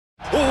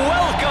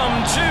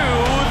to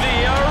the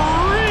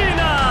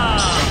arena!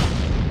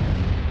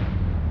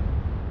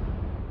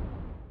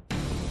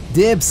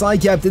 Dear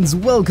Psy-Captains,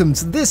 welcome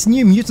to this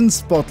new Mutant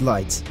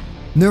Spotlight.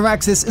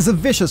 Naraxis is a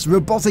vicious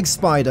robotic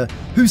spider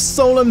whose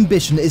sole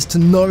ambition is to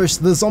nourish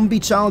the zombie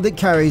child it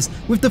carries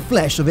with the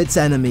flesh of its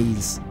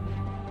enemies.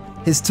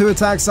 His two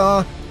attacks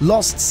are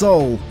Lost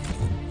Soul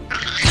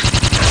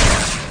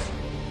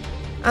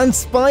and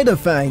Spider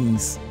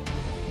Fangs.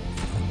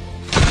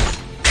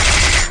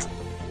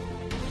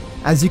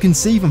 As you can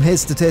see from his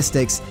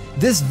statistics,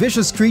 this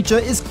vicious creature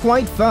is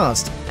quite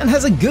fast and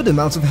has a good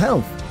amount of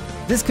health.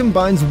 This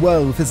combines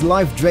well with his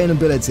life drain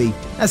ability,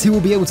 as he will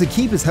be able to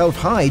keep his health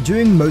high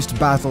during most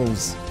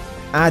battles.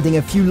 Adding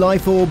a few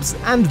life orbs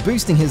and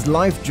boosting his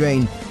life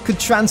drain could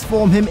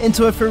transform him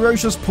into a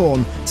ferocious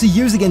pawn to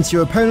use against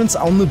your opponents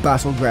on the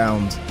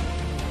battleground.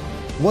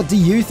 What do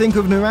you think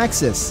of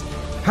Naraxis?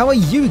 How are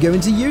you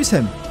going to use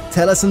him?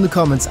 Tell us in the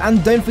comments,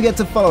 and don't forget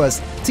to follow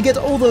us to get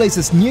all the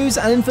latest news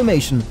and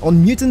information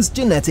on Mutant's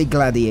genetic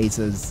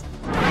gladiators.